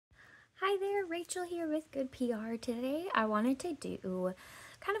Rachel here with Good PR. Today I wanted to do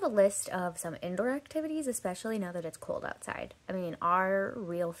kind of a list of some indoor activities, especially now that it's cold outside. I mean, our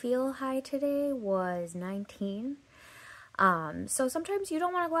real feel high today was 19. So sometimes you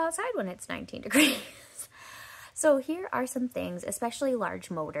don't want to go outside when it's 19 degrees. So here are some things, especially large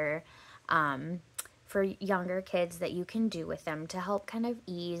motor, for younger kids that you can do with them to help kind of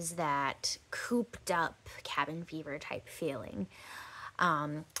ease that cooped up cabin fever type feeling.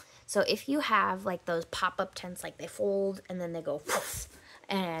 So if you have like those pop-up tents, like they fold and then they go poof,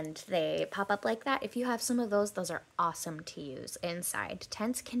 and they pop up like that, if you have some of those are awesome to use inside.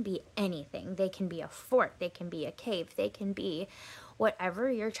 Tents can be anything. They can be a fort, they can be a cave, they can be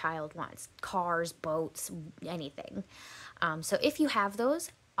whatever your child wants. Cars, boats, anything. So if you have those,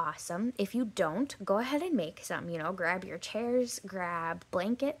 awesome. If you don't, go ahead and make some, grab your chairs, grab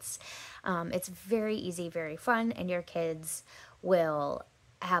blankets. It's very easy, very fun, and your kids will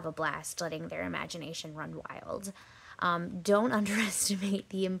have a blast letting their imagination run wild. Don't underestimate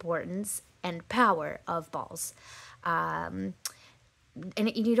the importance and power of balls. And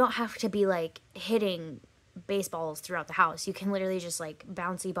you don't have to be like hitting baseballs throughout the house. You can literally just like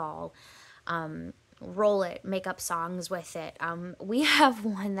bouncy ball, roll it, make up songs with it. We have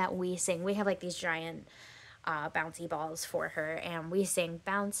one that we sing. We have like these giant bouncy balls for her, and we sing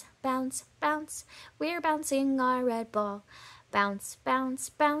bounce, bounce, bounce. We're bouncing our red ball. Bounce, bounce,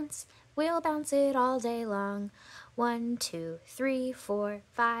 bounce. We'll bounce it all day long. 1, 2, 3, 4,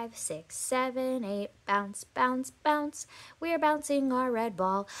 5, 6, 7, 8. Bounce, bounce, bounce. We're bouncing our red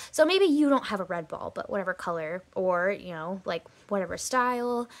ball. So maybe you don't have a red ball, but whatever color or, like whatever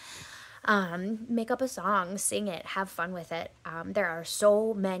style. Make up a song, sing it, have fun with it. There are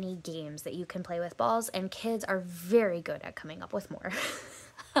so many games that you can play with balls, and kids are very good at coming up with more.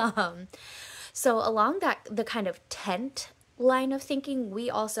 So along the kind of tent line of thinking,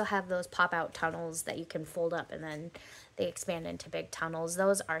 we also have those pop-out tunnels that you can fold up and then they expand into big tunnels.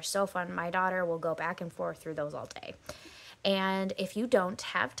 Those are so fun. My daughter will go back and forth through those all day. And if you don't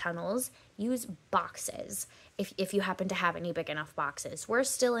have tunnels, use boxes if you happen to have any big enough boxes. We're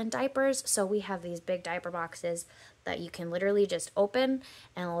still in diapers, so we have these big diaper boxes that you can literally just open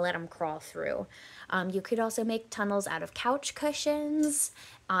and let them crawl through. You could also make tunnels out of couch cushions,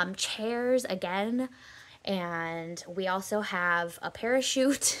 chairs again, and we also have a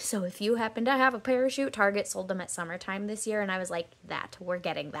parachute. So if you happen to have a parachute, Target sold them at summertime this year, and I was like, we're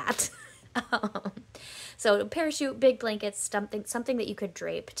getting that. So parachute, big blankets, something that you could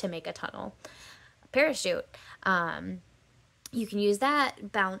drape to make a tunnel. Parachute, you can use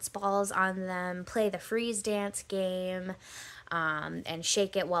that, bounce balls on them, play the freeze dance game, and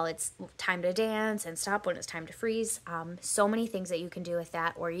shake it while it's time to dance and stop when it's time to freeze. So many things that you can do with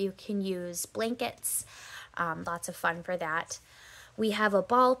that, or you can use blankets. Lots of fun for that. We have a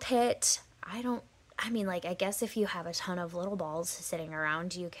ball pit. I guess if you have a ton of little balls sitting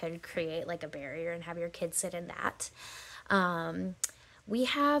around, you could create like a barrier and have your kids sit in that. We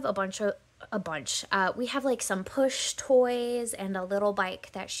have we have like some push toys and a little bike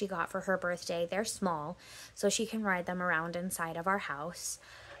that she got for her birthday. They're small, so she can ride them around inside of our house.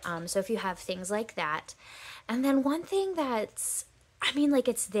 So if you have things like that. And then one thing that's,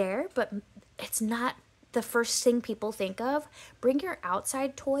 it's there, but it's not the first thing people think of. Bring your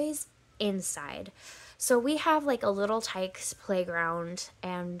outside toys inside. So we have like a little Tykes playground,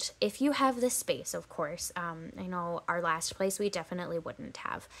 and if you have the space, of course, I know our last place we definitely wouldn't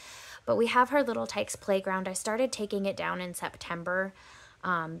have, but we have her little Tykes playground. I started taking it down in September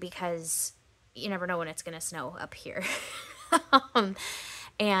because you never know when it's going to snow up here.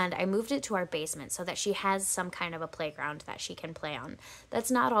 And I moved it to our basement so that she has some kind of a playground that she can play on. That's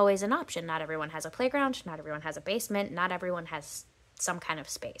not always an option. Not everyone has a playground. Not everyone has a basement. Not everyone has some kind of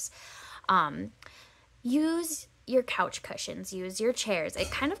space. Use your couch cushions. Use your chairs. It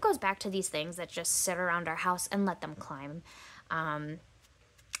kind of goes back to these things that just sit around our house and let them climb.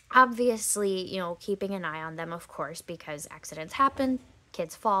 Obviously, keeping an eye on them, of course, because accidents happen.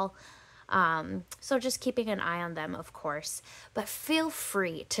 Kids fall. So just keeping an eye on them, of course, but feel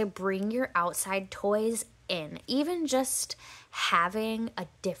free to bring your outside toys in. Even just having a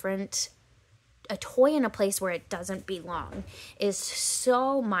toy in a place where it doesn't belong is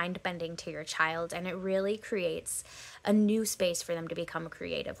so mind-bending to your child, and it really creates a new space for them to become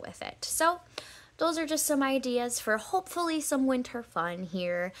creative with it. So those are just some ideas for hopefully some winter fun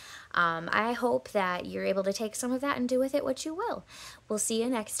here. I hope that you're able to take some of that and do with it what you will. We'll see you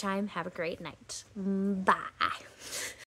next time. Have a great night. Bye.